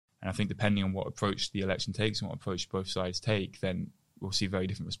And I think depending on what approach the election takes and what approach both sides take, then we'll see very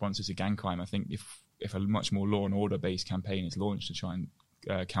different responses to gang crime. I think if a much more law and order based campaign is launched to try and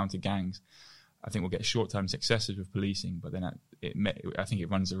counter gangs, I think we'll get short-term successes with policing, but then I think it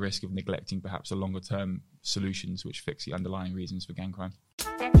runs the risk of neglecting perhaps the longer-term solutions which fix the underlying reasons for gang crime.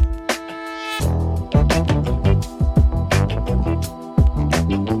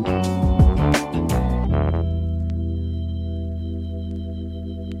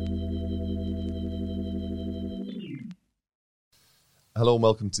 Hello and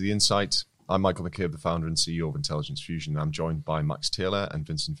welcome to The Insight. I'm Michael McCabe, the founder and CEO of Intelligence Fusion. I'm joined by Max Taylor and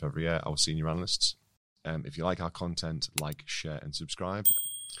Vincent Fevrier, our senior analysts. If you like our content, like, share and subscribe.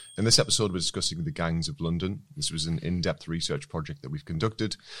 In this episode, we're discussing the gangs of London. This was an in-depth research project that we've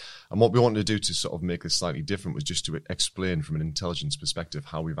conducted. And what we wanted to do to sort of make this slightly different was just to explain from an intelligence perspective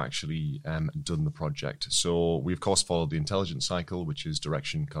how we've actually done the project. So we, of course, followed the intelligence cycle, which is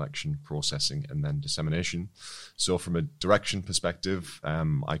direction, collection, processing, and then dissemination. So from a direction perspective,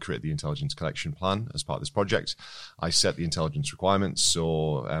 I created the intelligence collection plan as part of this project. I set the intelligence requirements.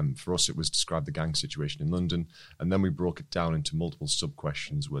 So for us, it was describe the gang situation in London. And then we broke it down into multiple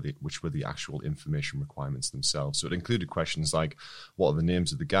sub-questions which were the actual information requirements themselves. So it included questions like, what are the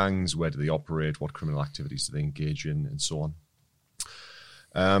names of the gangs, where do they operate, what criminal activities do they engage in, and so on.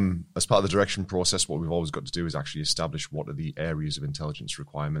 As part of the direction process, what we've always got to do is actually establish what are the areas of intelligence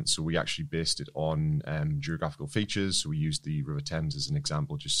requirements. So we actually based it on geographical features. So we used the River Thames as an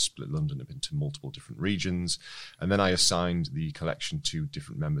example, just to split London up into multiple different regions. And then I assigned the collection to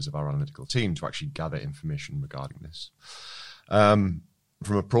different members of our analytical team to actually gather information regarding this.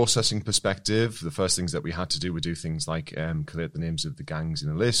 From a processing perspective, the first things that we had to do were do things like collate the names of the gangs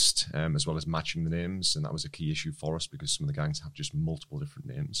in a list, as well as matching the names. And that was a key issue for us because some of the gangs have just multiple different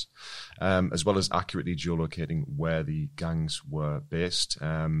names, as well as accurately geolocating where the gangs were based.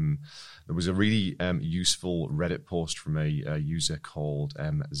 There was a really useful Reddit post from a user called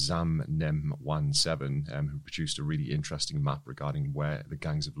ZamNem17, who produced a really interesting map regarding where the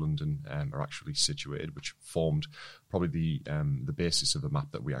gangs of London are actually situated, which formed probably the basis of the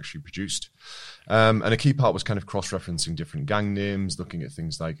map that we actually produced. And a key part was kind of cross-referencing different gang names, looking at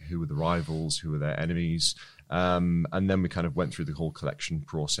things like who were the rivals, who were their enemies. And then we kind of went through the whole collection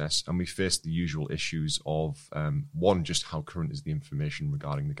process, and we faced the usual issues of, one, just how current is the information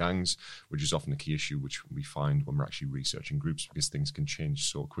regarding the gangs, which is often a key issue which we find when we're actually researching groups because things can change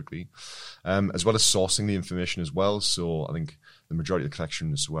so quickly, as well as sourcing the information as well. So I think the majority of the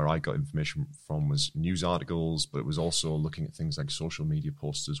collection is where I got information from was news articles, but it was also looking at things like social media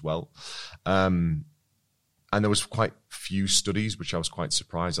posts as well. And there was quite few studies, which I was quite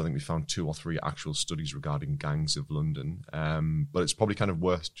surprised. I think we found 2 or 3 actual studies regarding gangs of London. But it's probably kind of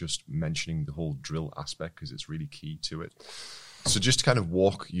worth just mentioning the whole drill aspect because it's really key to it. So just to kind of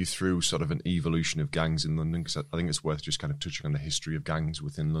walk you through sort of an evolution of gangs in London, because I think it's worth just kind of touching on the history of gangs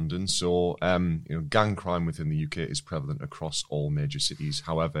within London. So, gang crime within the UK is prevalent across all major cities.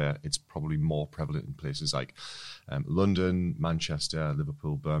 However, it's probably more prevalent in places like London, Manchester,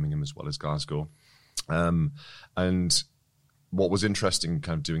 Liverpool, Birmingham, as well as Glasgow. And what was interesting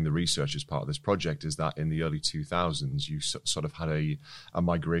kind of doing the research as part of this project is that in the early 2000s, you sort of had a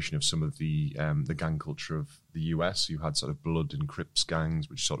migration of some of the gang culture of the US. You had sort of Blood and Crips gangs,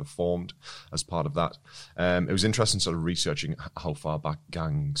 which sort of formed as part of that. It was interesting sort of researching how far back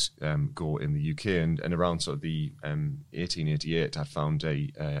gangs go in the UK. And around sort of the 1888, I found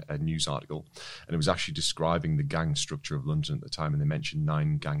a news article, and it was actually describing the gang structure of London at the time, and they mentioned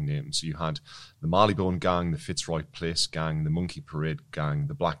 9 gang names. So you had the Marylebone Gang, the Fitzroy Place Gang, the Monkey Parade Gang,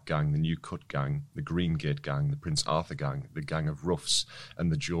 the Black Gang, the New Cut Gang, the Greengate Gang, the Prince Arthur Gang, the Gang of Roughs, and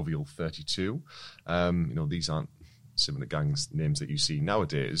the Jovial 32. These aren't similar gangs names that you see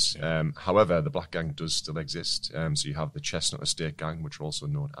nowadays. However, the Black Gang does still exist. So you have the Chestnut Estate Gang, which are also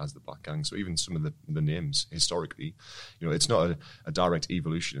known as the Black Gang. So even some of the names historically, it's not a direct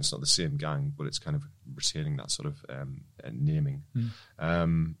evolution. It's not the same gang, but it's kind of retaining that sort of naming.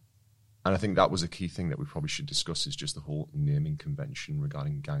 And I think that was a key thing that we probably should discuss is just the whole naming convention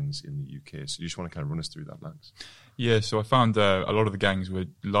regarding gangs in the UK. So you just want to kind of run us through that, Max? Yeah, so I found a lot of the gangs were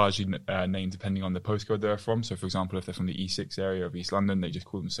largely named depending on the postcode they're from. So, for example, if they're from the E6 area of East London, they just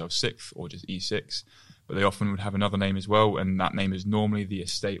call themselves Sixth or just E6. But they often would have another name as well, and that name is normally the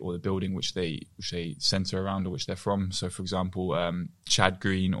estate or the building which they centre around or which they're from. So, for example, Chad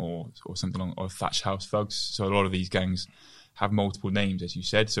Green or something along, or Thatch House Thugs. So a lot of these gangs have multiple names, as you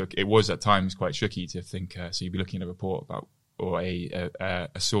said. So it was at times quite tricky to think. So you'd be looking at a report about or a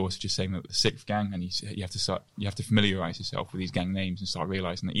source just saying that the Sixth Gang, and you have to familiarise yourself with these gang names and start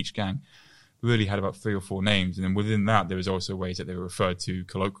realising that each gang really had about 3 or 4 names, and then within that there was also ways that they were referred to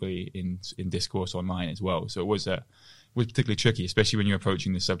colloquially in discourse online as well. So it was particularly tricky, especially when you're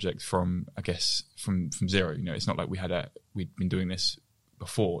approaching the subject from, I guess, from zero. You know, it's not like we'd been doing this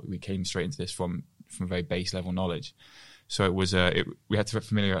before. We came straight into this from very base level knowledge. So it was we had to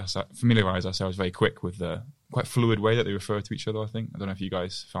familiarize ourselves very quick with the quite fluid way that they refer to each other, I think. I don't know if you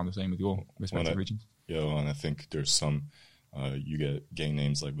guys found the same with your respective regions. Yeah, and I think there's some, you get gang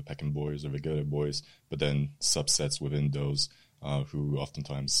names like the Peckham Boys or the Goethe Boys, but then subsets within those who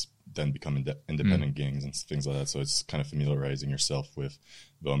oftentimes then become independent gangs and things like that. So it's kind of familiarizing yourself with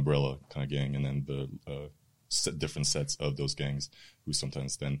the umbrella kind of gang, and then the different sets of those gangs who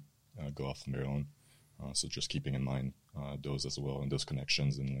sometimes then go off on their own. So just keeping in mind those as well, and those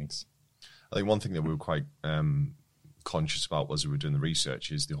connections and links. I think one thing that we were quite conscious about as we were doing the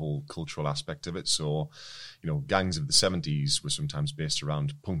research is the whole cultural aspect of it. So, you know, gangs of the 70s were sometimes based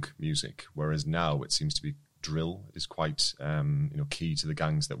around punk music, whereas now it seems to be drill is quite key to the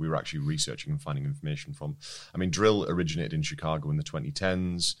gangs that we were actually researching and finding information from. I mean, drill originated in Chicago in the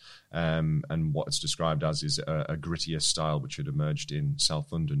 2010s, and what it's described as is a grittier style which had emerged in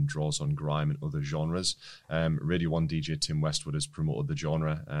South London, draws on grime and other genres. Radio 1 DJ Tim Westwood has promoted the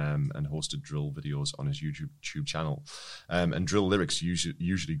genre and hosted drill videos on his YouTube channel. And drill lyrics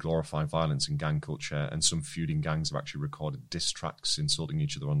usually glorify violence and gang culture, and some feuding gangs have actually recorded diss tracks insulting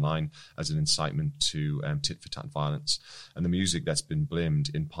each other online as an incitement to tit-for-tat violence. And the music that's been blamed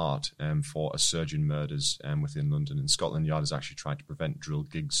in part for a surge in murders within London. And Scotland Yard has actually tried to prevent drill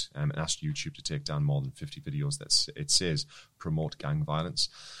gigs and asked YouTube to take down more than 50 videos that it says promote gang violence.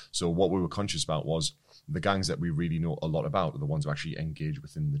 So what we were conscious about was the gangs that we really know a lot about are the ones who actually engage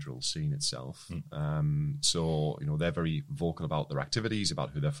within the drill scene itself. So, you know, they're very vocal about their activities,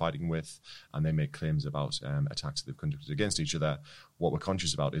 about who they're fighting with, and they make claims about attacks that they've conducted against each other. What we're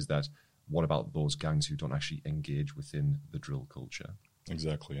conscious about is that what about those gangs who don't actually engage within the drill culture?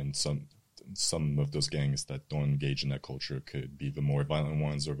 Exactly, and some of those gangs that don't engage in that culture could be the more violent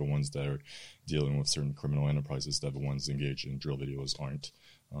ones, or the ones that are dealing with certain criminal enterprises that the ones engaged in drill videos aren't.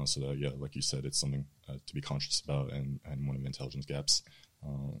 So that, yeah, like you said, it's something to be conscious about, and one of the intelligence gaps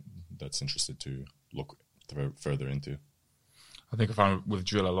that's interested to look further into. I think I found with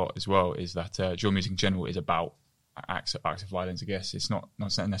drill a lot as well is that drill music in general is about acts of violence. I guess it's not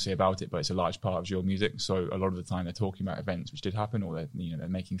necessarily about it, but it's a large part of drill music. So a lot of the time they're talking about events which did happen, or they're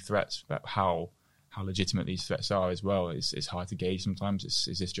making threats. But how legitimate these threats are as well is hard to gauge sometimes.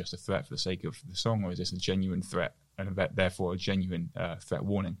 Is this just a threat for the sake of the song, or is this a genuine threat and therefore a genuine threat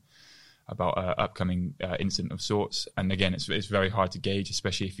warning about upcoming incident of sorts? And again, it's very hard to gauge,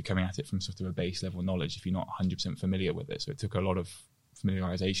 especially if you're coming at it from sort of a base level knowledge, if you're not 100% familiar with it. So it took a lot of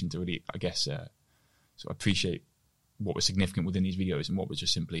familiarization to really, I guess, sort of appreciate what was significant within these videos and what was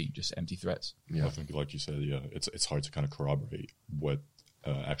just simply empty threats. Yeah, I think, like you said, yeah, it's hard to kind of corroborate what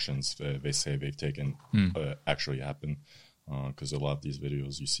actions they say they've taken actually happen, because a lot of these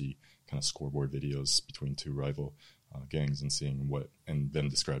videos you see kind of scoreboard videos between two rival gangs, and seeing and them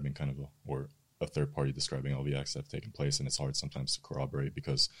describing kind of or a third party describing all the acts that have taken place, and it's hard sometimes to corroborate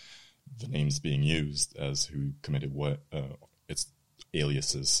because the names being used as who committed what, it's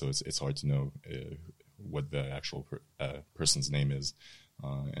aliases, so it's hard to know what the actual person's name is,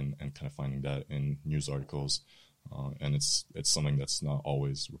 and kind of finding that in news articles, and it's something that's not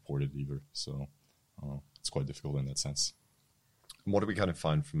always reported either, so it's quite difficult in that sense. And what do we kind of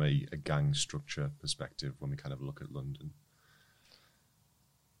find from a gang structure perspective when we kind of look at London?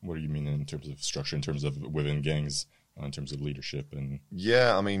 What do you mean in terms of structure, in terms of within gangs, in terms of leadership? And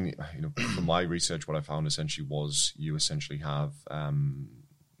yeah, I mean, from my research, what I found essentially was you essentially have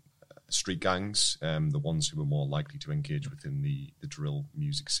street gangs, the ones who are more likely to engage within the drill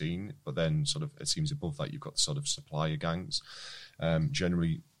music scene. But then sort of it seems above that you've got sort of supplier gangs.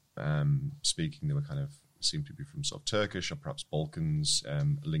 Generally speaking, they were kind of seem to be from sort of Turkish or perhaps Balkans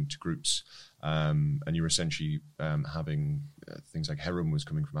linked groups. And you're essentially having things like heroin was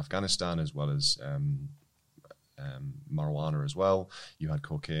coming from Afghanistan, as well as marijuana as well. You had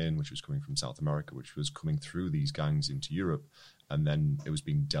cocaine, which was coming from South America, which was coming through these gangs into Europe. And then it was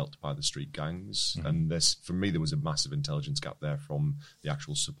being dealt by the street gangs. Mm-hmm. And this, for me, there was a massive intelligence gap there from the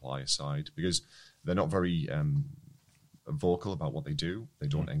actual supplier side, because they're not very vocal about what they do. They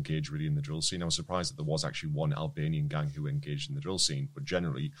don't engage really in the drill scene. I was surprised that there was actually one Albanian gang who engaged in the drill scene, but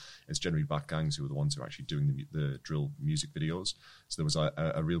it's generally black gangs who are the ones who are actually doing the drill music videos. So there was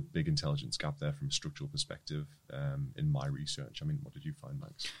a real big intelligence gap there from a structural perspective in my research. I mean, what did you find,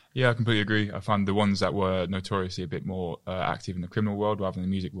 Max? Yeah, I completely agree. I found the ones that were notoriously a bit more active in the criminal world rather than the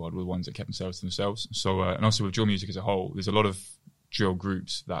music world were the ones that kept themselves to themselves. So, and also with drill music as a whole, there's a lot of drill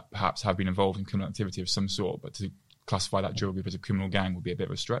groups that perhaps have been involved in criminal activity of some sort, but to classify that drill group as a criminal gang would be a bit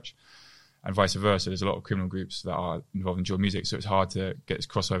of a stretch. And vice versa, there's a lot of criminal groups that are involved in drill music, so it's hard to get this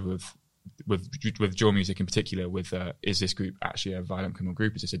crossover with drill music in particular. With is this group actually a violent criminal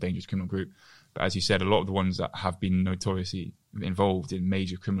group? Is this a dangerous criminal group? But as you said, a lot of the ones that have been notoriously involved in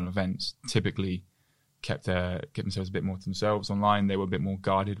major criminal events typically kept themselves a bit more to themselves online. They were a bit more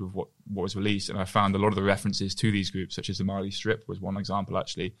guarded with what was released, and I found a lot of the references to these groups, such as the Marley Strip was one example,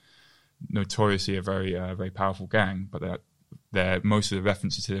 actually notoriously a very powerful gang, but most of the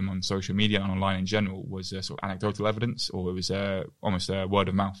references to them on social media and online in general was sort of anecdotal evidence, or it was almost word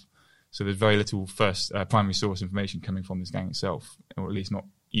of mouth. So there's very little primary source information coming from this gang itself, or at least not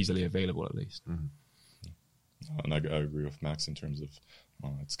easily available, at least. Mm-hmm. And I agree with Max in terms of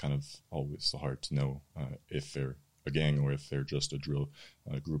it's kind of always hard to know if they're a gang or if they're just a drill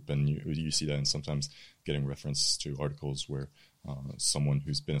group. And you see that in sometimes getting reference to articles where someone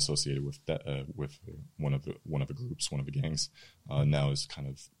who's been associated with that with one of the groups, one of the gangs, now is kind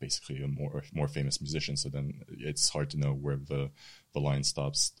of basically a more famous musician. So then it's hard to know where the line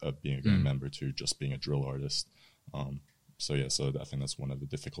stops of being a gang member to just being a drill artist. So I think that's one of the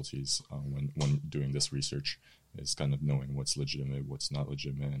difficulties when doing this research, is kind of knowing what's legitimate, what's not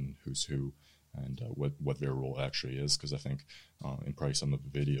legitimate, and who's who, and what their role actually is. Because I think in probably some of the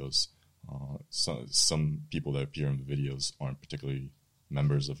videos, some people that appear in the videos aren't particularly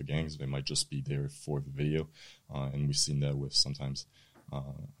members of the gangs. They might just be there for the video, and we've seen that with sometimes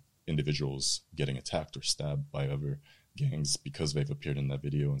individuals getting attacked or stabbed by other gangs because they've appeared in that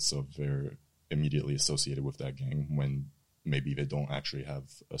video, and so they're immediately associated with that gang when maybe they don't actually have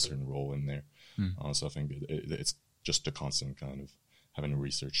a certain role in there. So I think it's just a constant kind of having to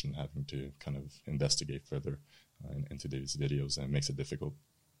research and having to kind of investigate further into these videos, and it makes it difficult.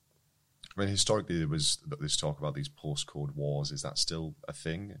 I mean, historically, there was this talk about these postcode wars. Is that still a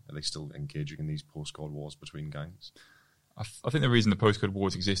thing? Are they still engaging in these postcode wars between gangs? I think the reason the postcode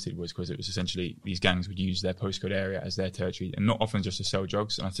wars existed was because it was essentially these gangs would use their postcode area as their territory, and not often just to sell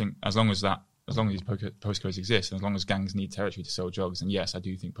drugs. And I think as long as these postcodes exist, and as long as gangs need territory to sell drugs, then yes, I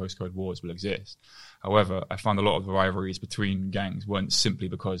do think postcode wars will exist. However, I found a lot of the rivalries between gangs weren't simply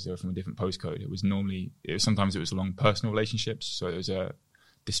because they were from a different postcode. Sometimes it was along personal relationships. So it was a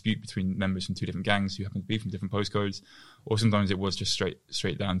dispute between members from two different gangs who happened to be from different postcodes, or sometimes it was just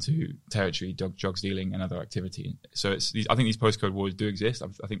straight down to territory, drugs dealing, and other activity. So I think these postcode wars do exist.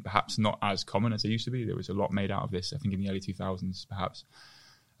 I think perhaps not as common as they used to be. There was a lot made out of this, I think, in the early 2000s, perhaps,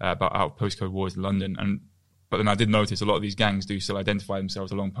 about out postcode wars in London. But then I did notice a lot of these gangs do still identify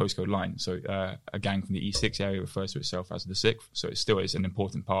themselves along postcode lines. So a gang from the E6 area refers to itself as the Sixth. So it still is an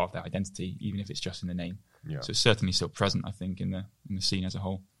important part of their identity, even if it's just in the name. Yeah. So it's certainly still present, I think, in the scene as a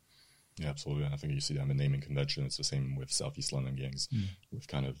whole. Yeah, absolutely. And I think you see that in the naming convention. It's the same with Southeast London gangs, with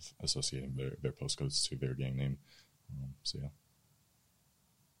kind of associating their postcodes to their gang name.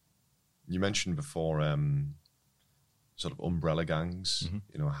 You mentioned before sort of umbrella gangs.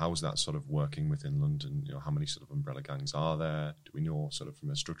 Mm-hmm. How's that sort of working within London? How many sort of umbrella gangs are there? Do we know sort of from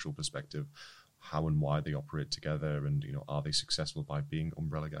a structural perspective how and why they operate together, and are they successful by being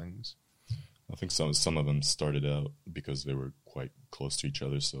umbrella gangs? I think some of them started out because they were quite close to each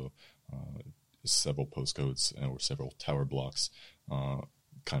other, so several postcodes or several tower blocks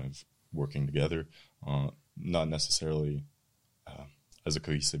kind of working together, not necessarily as a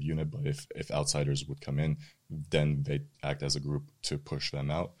cohesive unit, but if outsiders would come in, then they'd act as a group to push them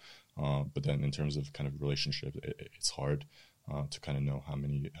out. But then in terms of kind of relationship, it's hard to kind of know how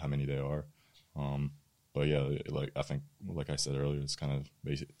many they are. But yeah, I think, like I said earlier, it's kind of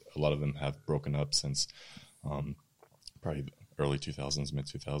a lot of them have broken up since probably early 2000s, mid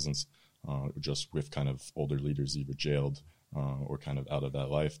 2000s, just with kind of older leaders either jailed or kind of out of that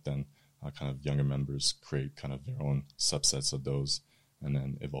life. Then kind of younger members create kind of their own subsets of those, and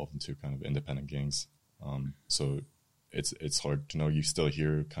then evolve into kind of independent gangs. So it's hard to know. You still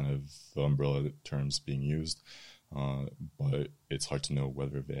hear kind of the umbrella terms being used, but it's hard to know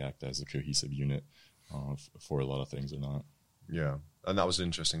whether they act as a cohesive unit for a lot of things or not. Yeah, and that was an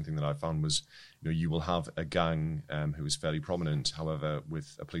interesting thing that I found was, you will have a gang who is fairly prominent, however,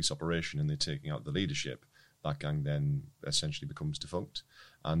 with a police operation and they're taking out the leadership, that gang then essentially becomes defunct.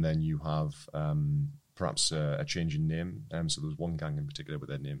 And then you have perhaps a change in name. So there was one gang in particular with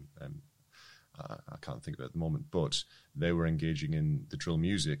their name, I can't think of it at the moment, but they were engaging in the drill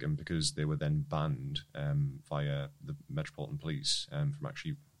music, and because they were then banned via the Metropolitan Police from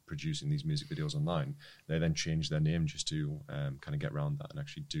actually producing these music videos online, they then changed their name just to kind of get around that and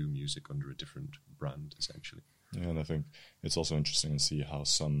actually do music under a different brand, essentially. Yeah, and I think it's also interesting to see how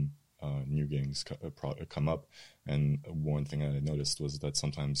some new gangs come up. And one thing I noticed was that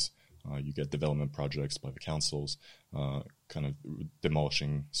sometimes you get development projects by the councils kind of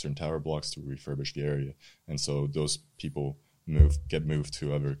demolishing certain tower blocks to refurbish the area. And so those people get moved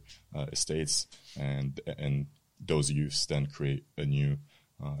to other estates, and those youths then create a new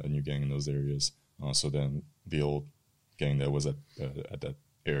gang in those areas. So then the old gang that was at that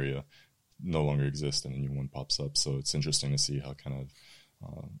area no longer exists, and a new one pops up. So it's interesting to see how kind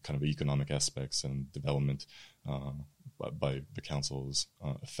of economic aspects and development by the councils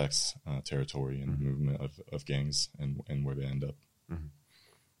affects territory and movement of gangs and where they end up. Mm-hmm.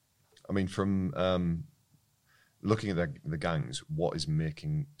 I mean, from looking at the gangs, what is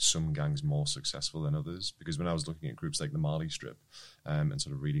making some gangs more successful than others? Because when I was looking at groups like the Mali Strip and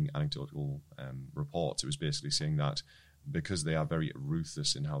sort of reading anecdotal reports, it was basically saying that because they are very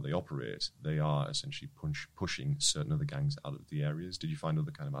ruthless in how they operate, they are essentially pushing certain other gangs out of the areas. Did you find other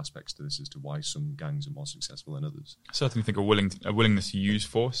kind of aspects to this as to why some gangs are more successful than others? I certainly think a willingness to use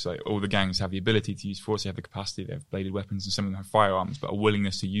force. Like, all the gangs have the ability to use force, they have the capacity, they have bladed weapons, and some of them have firearms, but a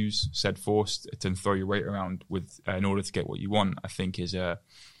willingness to use said force to throw your weight around with in order to get what you want, I think is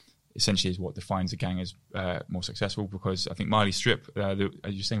essentially is what defines a gang as more successful. Because I think Mali Strip, as you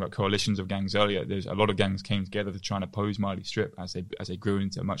were saying about coalitions of gangs earlier, there's a lot of gangs came together to try and oppose Mali Strip as they grew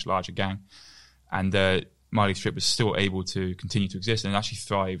into a much larger gang, and Mali Strip was still able to continue to exist and actually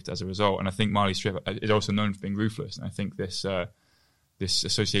thrived as a result. And I think Mali Strip is also known for being ruthless, and I think this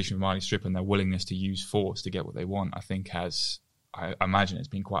association with Mali Strip and their willingness to use force to get what they want, I think I imagine it's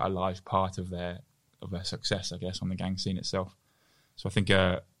been quite a large part of their success, I guess, on the gang scene itself. So I think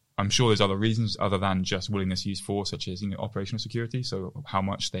I'm sure there's other reasons other than just willingness to use force, such as operational security. So how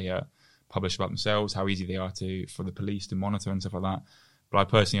much they publish about themselves, how easy they are for the police to monitor and stuff like that.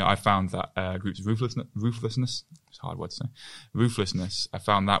 But I found that groups of ruthlessness. It's a hard word to say. Ruthlessness. I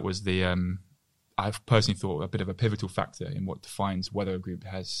found that was I've personally thought a bit of a pivotal factor in what defines whether a group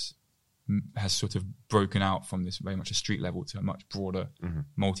has sort of broken out from this very much a street level to a much broader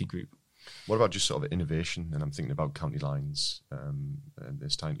multi-group. What about just sort of innovation? And I'm thinking about county lines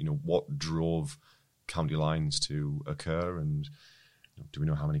this time. What drove county lines to occur, and do we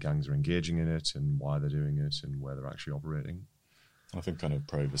know how many gangs are engaging in it, and why they're doing it, and where they're actually operating? I think kind of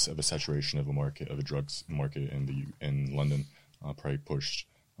probably the saturation of a drugs market in London probably pushed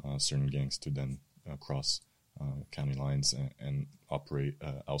certain gangs to then cross county lines and operate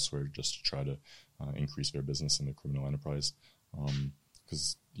elsewhere just to try to increase their business in the criminal enterprise.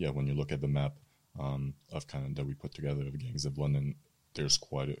 Because when you look at the map of kind of that we put together of the gangs of London, there's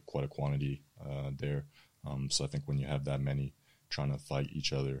quite a quantity there. So I think when you have that many trying to fight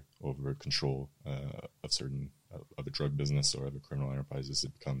each other over control of certain of a drug business or of a criminal enterprises,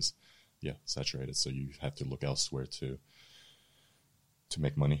 it becomes saturated. So you have to look elsewhere to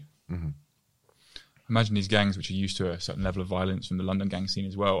make money. Mm-hmm. I imagine these gangs, which are used to a certain level of violence from the London gang scene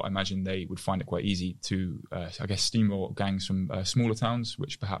as well, I imagine they would find it quite easy to, steamroll gangs from smaller towns,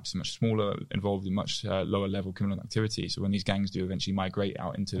 which perhaps are much smaller, involved in much lower level criminal activity. So when these gangs do eventually migrate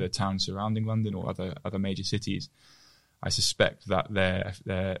out into the towns surrounding London or other major cities, I suspect that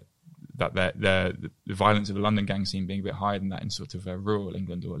the violence of the London gang scene being a bit higher than that in sort of rural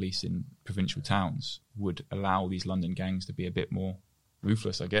England, or at least in provincial towns, would allow these London gangs to be a bit more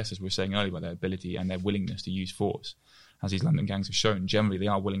ruthless, I guess, as we were saying earlier, about their ability and their willingness to use force. As these London gangs have shown, generally they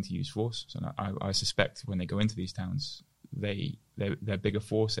are willing to use force. So I suspect when they go into these towns, they're bigger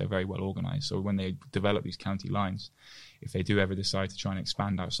force, they're very well organised. So when they develop these county lines, if they do ever decide to try and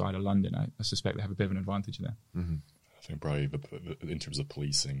expand outside of London, I suspect they have a bit of an advantage there. Mm-hmm. I think probably in terms of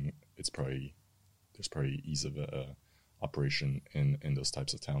policing, there's probably ease of operation in those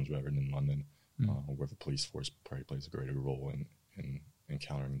types of towns rather than in London, where the police force probably plays a greater role in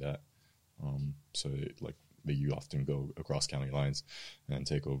countering that. You often go across county lines and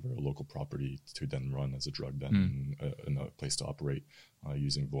take over a local property to then run as a drug den and a place to operate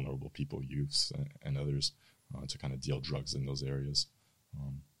using vulnerable people, youths, and others to kind of deal drugs in those areas.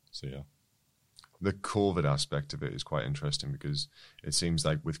 The COVID aspect of it is quite interesting, because it seems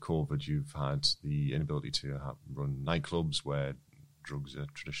like with COVID you've had the inability to run nightclubs where drugs are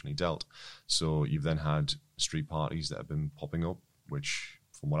traditionally dealt. So you've then had street parties that have been popping up, which,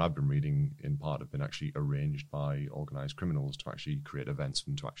 from what I've been reading, in part have been actually arranged by organised criminals to actually create events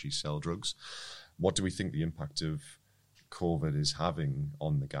and to actually sell drugs. What do we think the impact of COVID is having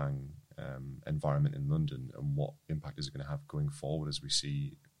on the gang environment in London, and what impact is it going to have going forward as we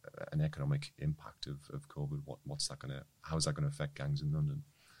see an economic impact of COVID? How is that going to affect gangs in London?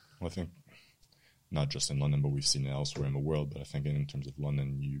 Well, I think not just in London, but we've seen it elsewhere in the world. But I think in terms of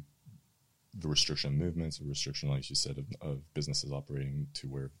London, the restriction of movements, the restriction, like you said, of businesses operating to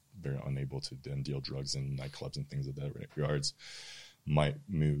where very unable to then deal drugs in nightclubs and things of that regards, might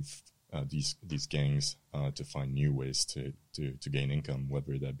move these gangs to find new ways to gain income,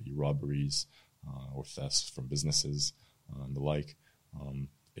 whether that be robberies or thefts from businesses and the like.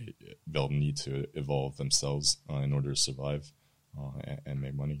 They'll need to evolve themselves in order to survive and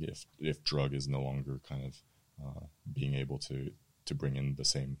make money if drug is no longer kind of being able to bring in the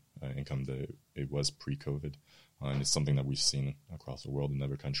same income that it was pre-COVID. And it's something that we've seen across the world in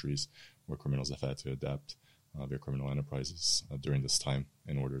other countries where criminals have had to adapt their criminal enterprises during this time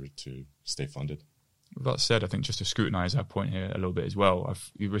in order to stay funded. With that said, I think just to scrutinise our point here a little bit as well,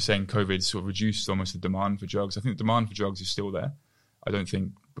 you were saying COVID sort of reduced almost the demand for drugs. I think the demand for drugs is still there. I don't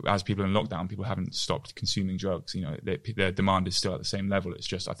think, as people are in lockdown, people haven't stopped consuming drugs. You know, their demand is still at the same level. It's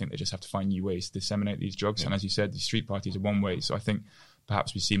just, I think they just have to find new ways to disseminate these drugs. Yeah. And as you said, the street parties are one way. So I think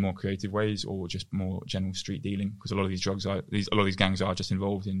perhaps we see more creative ways or just more general street dealing, because a lot of these gangs are just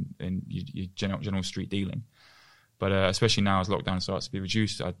involved in your general street dealing. But especially now as lockdown starts to be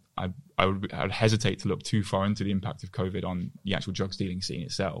reduced, I would hesitate to look too far into the impact of COVID on the actual drugs dealing scene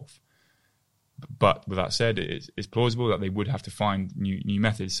itself. But with that said, it's plausible that they would have to find new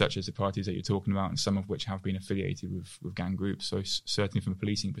methods, such as the parties that you're talking about, and some of which have been affiliated with gang groups. So certainly from a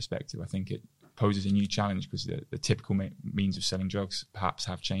policing perspective, I think it poses a new challenge, because the typical means of selling drugs perhaps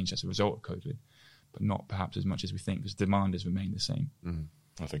have changed as a result of COVID, but not perhaps as much as we think, because demand has remained the same.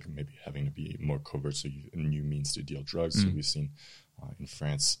 I think maybe having to be more covert, so new means to deal drugs. So we've seen in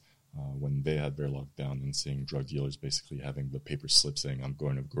France, when they had their lockdown, and seeing drug dealers basically having the paper slip saying I'm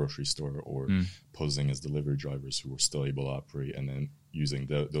going to a grocery store, or posing as delivery drivers who were still able to operate, and then using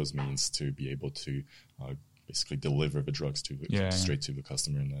those means to be able to basically deliver the drugs straight to the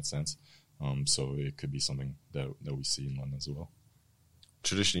customer in that sense. So it could be something that we see in London as well.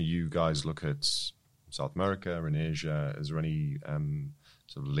 Traditionally, you guys look at South America and Asia. Is there any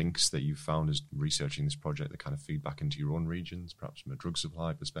sort of links that you found as researching this project that kind of feed back into your own regions, perhaps from a drug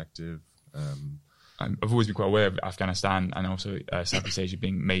supply perspective? I've always been quite aware of Afghanistan and also Southeast Asia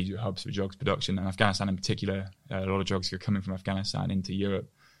being major hubs for drugs production, and Afghanistan in particular. A lot of drugs are coming from Afghanistan into Europe.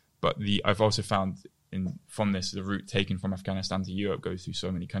 But I've also found from this, the route taken from Afghanistan to Europe goes through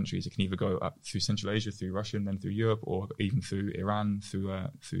so many countries. It can either go up through Central Asia, through Russia, and then through Europe, or even through Iran, through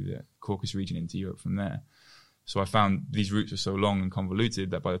the Caucasus region into Europe from there. So I found these routes are so long and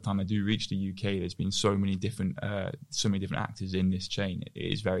convoluted that by the time I do reach the UK, there's been so many different actors in this chain.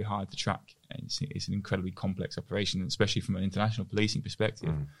 It is very hard to track. And it's an incredibly complex operation, especially from an international policing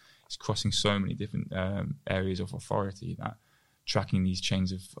perspective. It's crossing so many different areas of authority that tracking these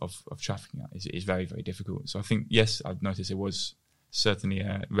chains of trafficking is very, very difficult. So I think, yes, I've noticed there was certainly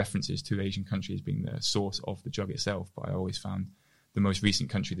references to Asian countries being the source of the drug itself, but I always found the most recent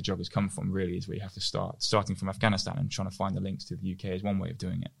country the drug has come from really is where you have to start. Starting from Afghanistan and trying to find the links to the UK is one way of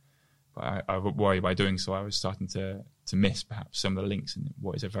doing it. But I worry by doing so, I was starting to miss perhaps some of the links in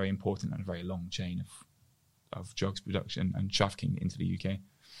what is a very important and a very long chain of drugs production and trafficking into the UK.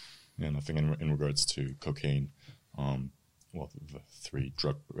 Yeah, and I think in regards to cocaine, the three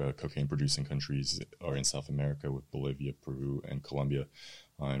drug cocaine producing countries are in South America with Bolivia, Peru, and Colombia.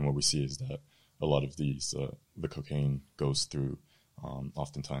 And what we see is that a lot of these, the cocaine goes through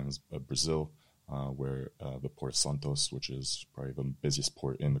oftentimes Brazil, where the Port of Santos, which is probably the busiest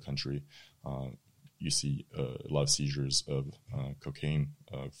port in the country, you see a lot of seizures of cocaine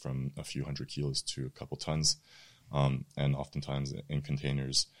from a few hundred kilos to a couple tons, and oftentimes in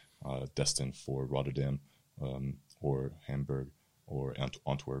containers destined for Rotterdam or Hamburg or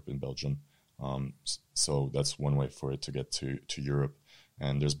Antwerp in Belgium. So that's one way for it to get to Europe.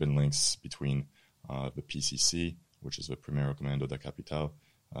 And there's been links between the PCC, which is the Primeiro Comando da Capital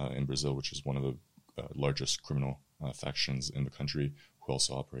in Brazil, which is one of the largest criminal factions in the country, who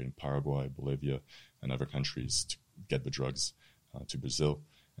also operate in Paraguay, Bolivia, and other countries to get the drugs to Brazil.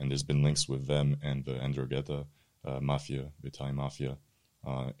 And there's been links with them and the Ndrangheta mafia, the Thai mafia,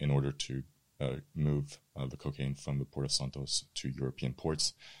 in order to move the cocaine from the Port of Santos to European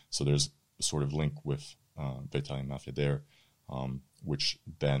ports. So there's a sort of link with the Italian mafia there, which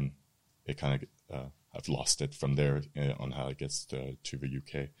then it kind of I've lost it from there on how it gets to the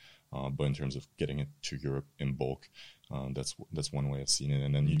UK. But in terms of getting it to Europe in bulk, that's one way I've seen it.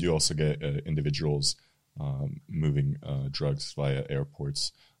 And then you do also get individuals moving drugs via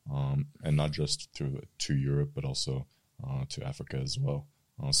airports, and not just to Europe, but also to Africa as well.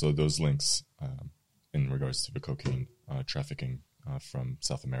 So those links in regards to the cocaine trafficking from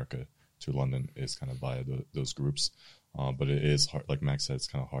South America to London is kind of via those groups. But it is hard, like Max said, it's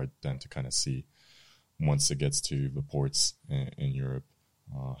kind of hard then to kind of see once it gets to the ports in Europe,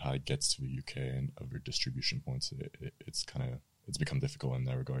 how it gets to the UK and other distribution points. it's become difficult in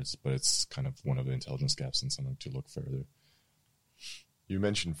that regards. But it's kind of one of the intelligence gaps and something to look further. You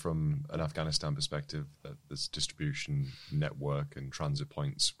mentioned from an Afghanistan perspective that this distribution network and transit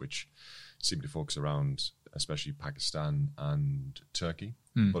points, which seem to focus around especially Pakistan and Turkey,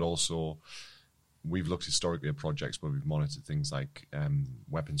 but also we've looked historically at projects where we've monitored things like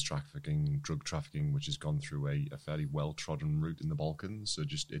weapons trafficking, drug trafficking, which has gone through a fairly well-trodden route in the Balkans. So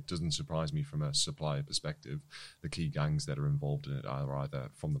just it doesn't surprise me from a supplier perspective, the key gangs that are involved in it are either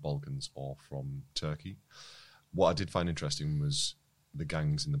from the Balkans or from Turkey. What I did find interesting was the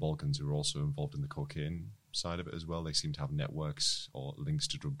gangs in the Balkans who are also involved in the cocaine side of it as well. They seem to have networks or links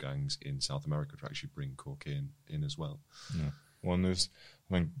to drug gangs in South America to actually bring cocaine in as well. Yeah. Well, and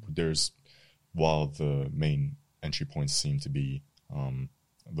there's while the main entry points seem to be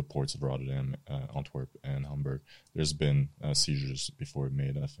the ports of Rotterdam, Antwerp, and Hamburg, there's been seizures before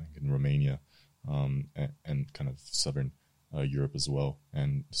made, I think, in Romania and kind of southern Europe as well,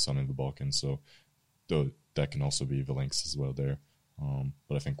 and some in the Balkans. So that can also be the links as well there.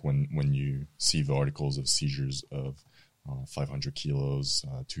 But I think when you see the articles of seizures of 500 kilos,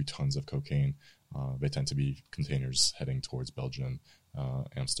 2 tons of cocaine, they tend to be containers heading towards Belgium,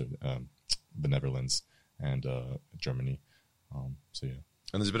 Amsterdam, the Netherlands, and Germany. So yeah.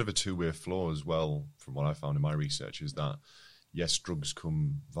 And there's a bit of a two-way flow as well, from what I found in my research, is that, yes, drugs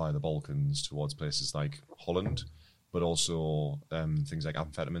come via the Balkans towards places like Holland, but also things like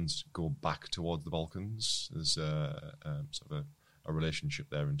amphetamines go back towards the Balkans. There's sort of a relationship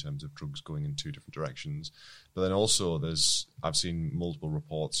there in terms of drugs going in 2 different directions. But then also I've seen multiple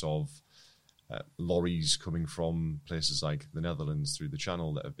reports of lorries coming from places like the Netherlands through the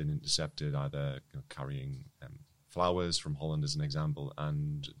Channel that have been intercepted, either carrying flowers from Holland as an example,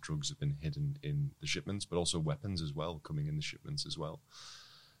 and drugs have been hidden in the shipments, but also weapons as well coming in the shipments as well.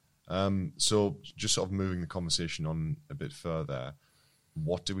 So just sort of moving the conversation on a bit further,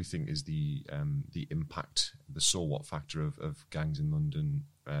 what do we think is the impact, the so what factor of gangs in London?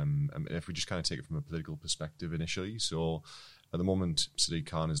 If we just kind of take it from a political perspective initially, so at the moment, Sadiq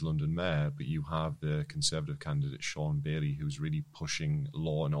Khan is London Mayor, but you have the Conservative candidate Sean Bailey, who's really pushing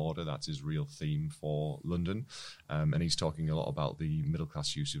law and order. That's his real theme for London. And he's talking a lot about the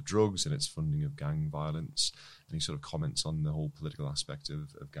middle-class use of drugs and its funding of gang violence. And he sort of comments on the whole political aspect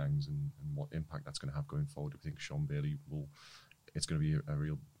of gangs and what impact that's going to have going forward. Do you think Sean Bailey it's going to be a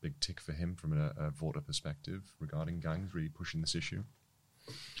real big tick for him from a voter perspective regarding gangs, really pushing this issue?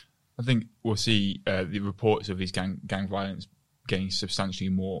 I think we'll see the reports of these gang violence getting substantially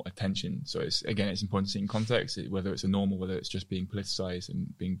more attention. So it's important to see in context, whether it's whether it's just being politicized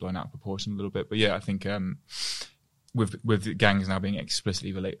and being blown out of proportion a little bit. But yeah, I think with gangs now being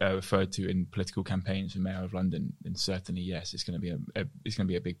explicitly referred to in political campaigns for Mayor of London, then certainly yes, it's going to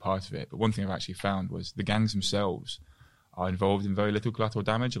be a big part of it. But one thing I've actually found was the gangs themselves are involved in very little collateral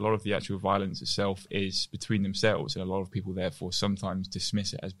damage. A lot of the actual violence itself is between themselves, and a lot of people therefore sometimes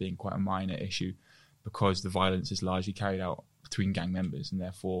dismiss it as being quite a minor issue because the violence is largely carried out between gang members and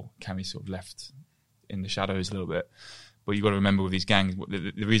therefore can be sort of left in the shadows a little bit. But you've got to remember with these gangs,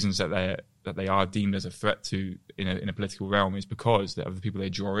 the reasons that they are deemed as a threat to in a political realm is because of the people they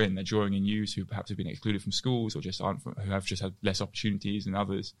draw in. They're drawing in youths who perhaps have been excluded from schools or who have just had less opportunities than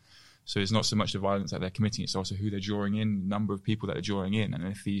others. So it's not so much the violence that they're committing, it's also who they're drawing in, the number of people that they're drawing in. And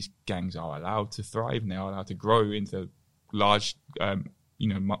if these gangs are allowed to thrive and they are allowed to grow into large,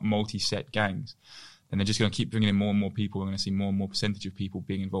 multi-set gangs, then they're just going to keep bringing in more and more people. We're going to see more and more percentage of people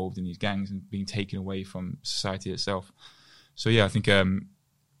being involved in these gangs and being taken away from society itself. So yeah, I think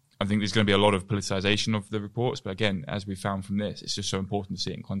there's going to be a lot of politicization of the reports. But again, as we found from this, it's just so important to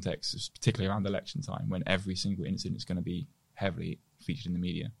see it in context, particularly around election time when every single incident is going to be heavily featured in the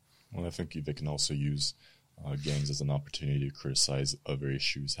media. Well, I think they can also use gangs as an opportunity to criticize other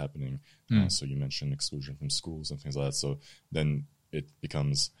issues happening. So you mentioned exclusion from schools and things like that. So then it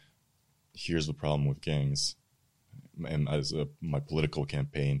becomes, here's the problem with gangs. And as my political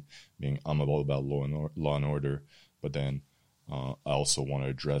campaign being, I'm all about law and order, but then I also want to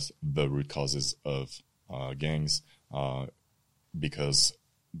address the root causes of gangs because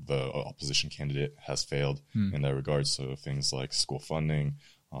the opposition candidate has failed in that regard. So things like school funding,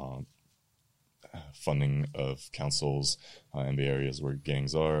 funding of councils in the areas where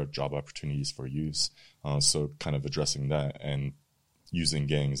gangs are, job opportunities for youth. So kind of addressing that and using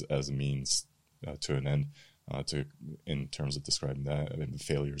gangs as a means to an end in terms of describing that and the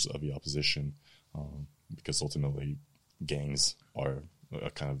failures of the opposition, because ultimately gangs are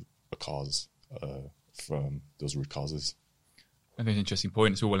a kind of a cause from those root causes. I think it's an interesting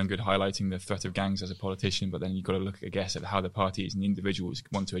point. It's all well and good highlighting the threat of gangs as a politician, but then you've got to look, I guess, at how the parties and the individuals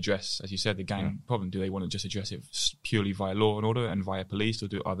want to address, as you said, the gang problem. Do they want to just address it purely via law and order and via police, or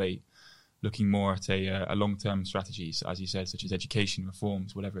are they looking more at a long-term strategies, as you said, such as education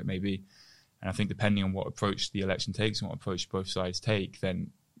reforms, whatever it may be? And I think depending on what approach the election takes and what approach both sides take,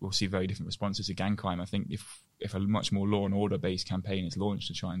 then we'll see very different responses to gang crime. I think if a much more law and order-based campaign is launched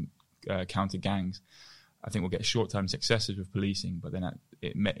to try and counter gangs, I think we'll get short-term successes with policing, but then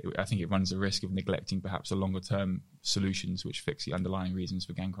I think it runs the risk of neglecting perhaps the longer-term solutions which fix the underlying reasons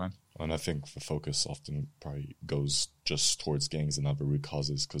for gang crime. And I think the focus often probably goes just towards gangs and not the root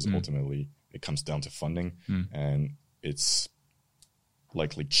causes, because ultimately it comes down to funding, and it's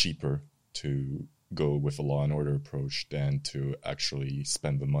likely cheaper to go with a law and order approach than to actually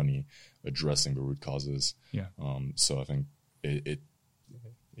spend the money addressing the root causes. Yeah. So I think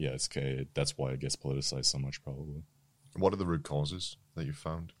it's okay. That's why it gets politicized so much, probably. What are the root causes that you've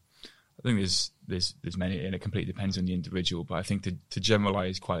found? I think there's many, and it completely depends on the individual. But I think to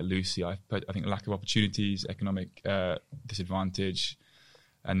generalize quite loosely, I think lack of opportunities, economic disadvantage,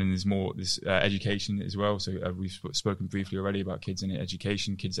 and then there's education as well. So we've spoken briefly already about kids in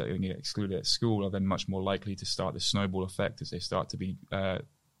education. Kids that are going to get excluded at school are then much more likely to start the snowball effect as they start to be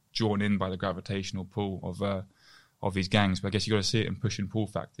drawn in by the gravitational pull of these gangs. But I guess you've got to see it in push and pull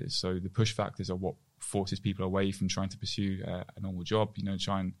factors. So the push factors are what forces people away from trying to pursue a normal job,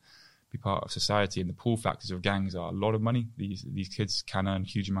 try and be part of society. And the pull factors of gangs are a lot of money. These kids can earn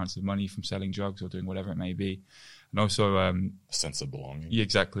huge amounts of money from selling drugs or doing whatever it may be. And also a sense of belonging. Yeah,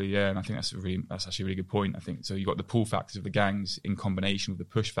 exactly. Yeah, and I think that's actually a really good point. I think so. You've got the pull factors of the gangs in combination with the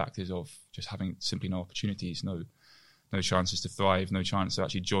push factors of just having simply no opportunities, no chances to thrive, no chance to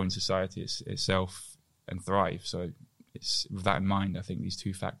actually join society itself and thrive. So it's with that in mind, I think these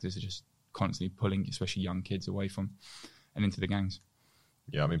two factors are just constantly pulling, especially young kids, away from and into the gangs.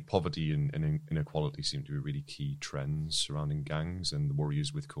 Yeah, I mean, poverty and inequality seem to be really key trends surrounding gangs, and the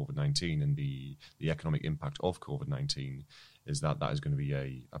worries with COVID-19 and the economic impact of COVID-19 is that is going to be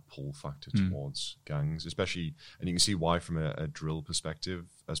a pull factor towards gangs, especially, and you can see why from a drill perspective.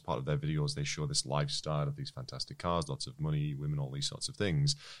 As part of their videos, they show this lifestyle of these fantastic cars, lots of money, women, all these sorts of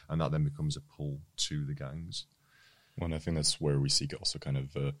things, and that then becomes a pull to the gangs. Well, and I think that's where we see also kind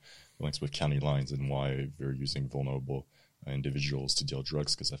of links with county lines and why they're using vulnerable individuals to deal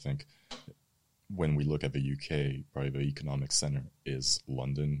drugs, because I think when we look at the UK, probably the economic center is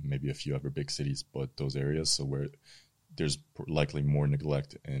London, maybe a few other big cities, but those areas, so where there's likely more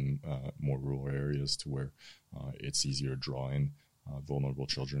neglect in more rural areas to where it's easier to draw in vulnerable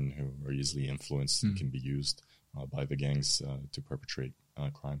children who are easily influenced and can be used by the gangs to perpetrate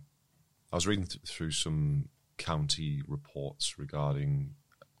crime. I was reading through some county reports regarding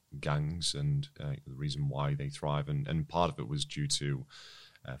gangs and the reason why they thrive, and part of it was due to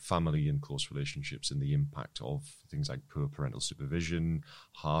family and close relationships and the impact of things like poor parental supervision,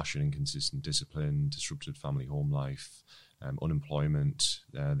 harsh and inconsistent discipline, disrupted family home life, unemployment,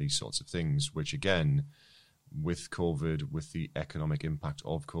 these sorts of things, which again, with COVID, with the economic impact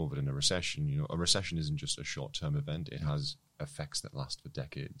of COVID and a recession, a recession isn't just a short-term event, it has effects that last for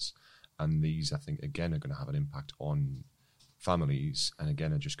decades. And these, I think, again, are going to have an impact on families, and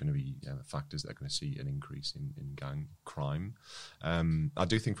again, are just going to be factors that are going to see an increase in gang crime. I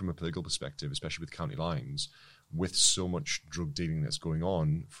do think from a political perspective, especially with county lines, with so much drug dealing that's going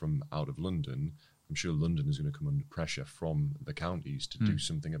on from out of London, I'm sure London is going to come under pressure from the counties to do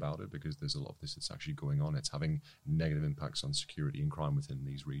something about it, because there's a lot of this that's actually going on. It's having negative impacts on security and crime within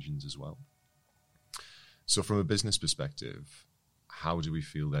these regions as well. So from a business perspective, how do we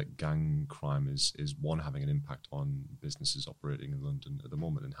feel that gang crime is one, having an impact on businesses operating in London at the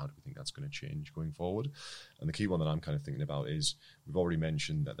moment, and how do we think that's going to change going forward? And the key one that I'm kind of thinking about is, we've already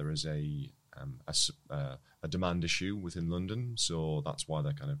mentioned that there is a demand issue within London, so that's why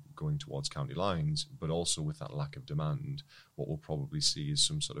they're kind of going towards county lines. But also with that lack of demand, what we'll probably see is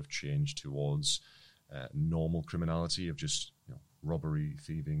some sort of change towards normal criminality of just robbery,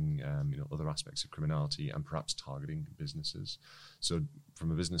 thieving, other aspects of criminality, and perhaps targeting businesses. So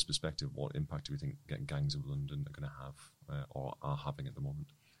from a business perspective, what impact do we think gangs of London are going to have or are having at the moment?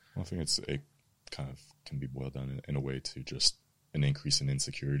 Well, I think it kind of can be boiled down in a way to just an increase in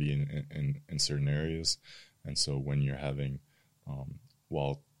insecurity in certain areas. And so when you're having,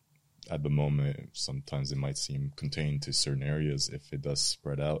 while at the moment sometimes it might seem contained to certain areas, if it does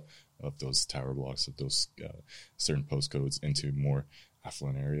spread out of those tower blocks, of those certain postcodes into more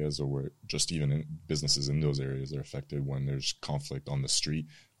affluent areas, or where just even businesses in those areas are affected when there's conflict on the street,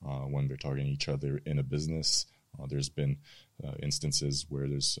 when they're targeting each other in a business, There's been instances where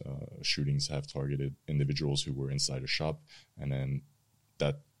there's shootings have targeted individuals who were inside a shop, and then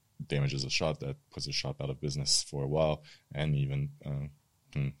that damages a shop, that puts a shop out of business for a while, and even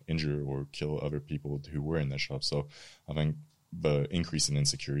can injure or kill other people who were in that shop. So I think the increase in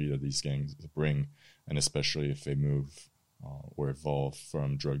insecurity that these gangs bring, and especially if they move or evolve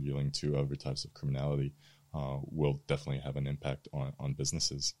from drug dealing to other types of criminality, will definitely have an impact on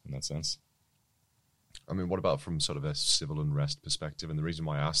businesses in that sense. I mean, what about from sort of a civil unrest perspective? And the reason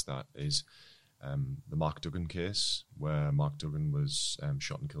why I asked that is the Mark Duggan case, where Mark Duggan was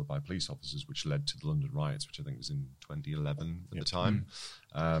shot and killed by police officers, which led to the London riots, which I think was in 2011 at the time.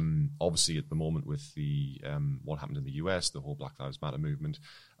 Obviously, at the moment with the what happened in the US, the whole Black Lives Matter movement,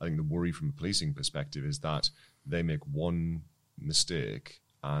 I think the worry from a policing perspective is that they make one mistake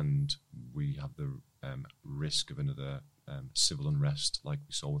and we have the risk of another civil unrest like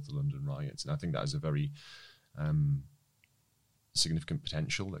we saw with the London riots. And I think that is a very significant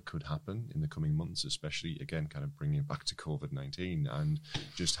potential that could happen in the coming months, especially, again, kind of bringing it back to COVID-19 and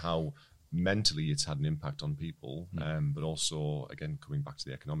just how mentally it's had an impact on people, but also, again, coming back to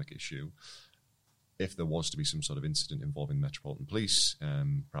the economic issue. If there was to be some sort of incident involving Metropolitan Police,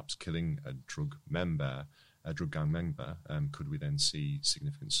 perhaps killing a drug gang member, could we then see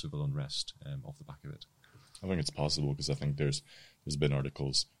significant civil unrest off the back of it? I think it's possible, because I think there's been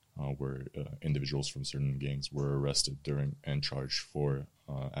articles where individuals from certain gangs were arrested and charged for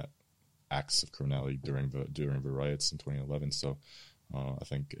acts of criminality during the riots in 2011. So I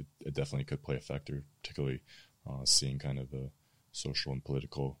think it definitely could play a factor, particularly seeing kind of the social and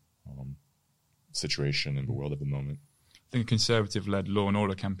political situation in the world at the moment. I think a Conservative-led law and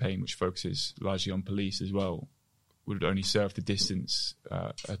order campaign, which focuses largely on police as well, would only serve to distance,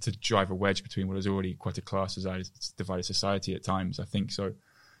 to drive a wedge between what is already quite a class-divided society at times. I think so.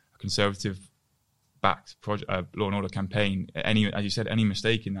 A Conservative-backed law and order campaign, as you said, any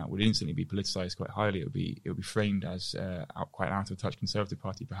mistake in that would instantly be politicised quite highly. It would be framed as quite an out-of-touch Conservative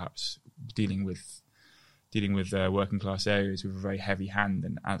Party, perhaps dealing with working class areas with a very heavy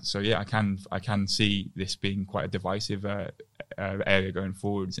hand. And so, yeah, I can see this being quite a divisive area going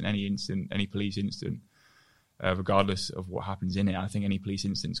forwards in any police incident. Regardless of what happens in it, I think any police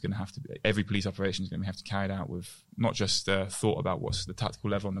incident is going to have to every police operation is going to have to be carried out with not just thought about what's the tactical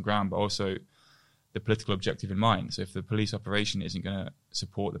level on the ground, but also the political objective in mind. So if the police operation isn't going to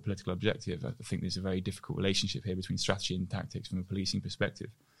support the political objective, I think there's a very difficult relationship here between strategy and tactics from a policing perspective.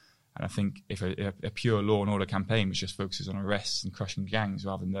 And I think if a pure law and order campaign which just focuses on arrests and crushing gangs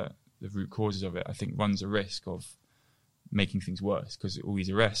rather than the root causes of it, I think runs a risk of making things worse, because all these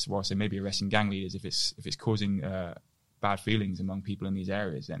arrests, whilst they may be arresting gang leaders, if it's causing bad feelings among people in these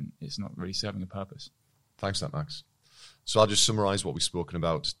areas, then it's not really serving a purpose. Thanks for that, Max. So I'll just summarise what we've spoken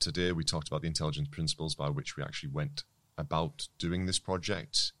about today. We talked about the intelligence principles by which we actually went about doing this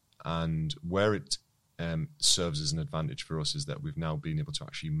project, and where it serves as an advantage for us is that we've now been able to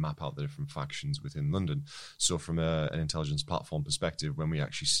actually map out the different factions within London. So from an intelligence platform perspective, when we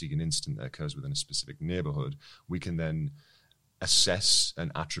actually see an incident that occurs within a specific neighbourhood, we can then assess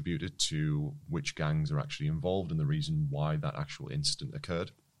and attribute it to which gangs are actually involved and the reason why that actual incident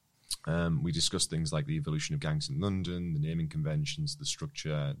occurred. We discussed things like the evolution of gangs in London, the naming conventions, the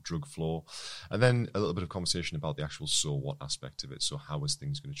structure, drug flow, and then a little bit of conversation about the actual so what aspect of it. So how is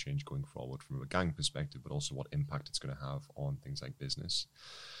things going to change going forward from a gang perspective, but also what impact it's going to have on things like business.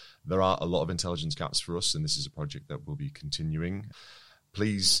 There are a lot of intelligence gaps for us, and this is a project that will be continuing.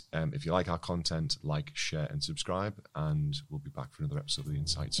 Please, if you like our content, like, share, and subscribe, and we'll be back for another episode of The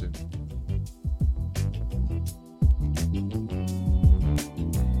Insight soon.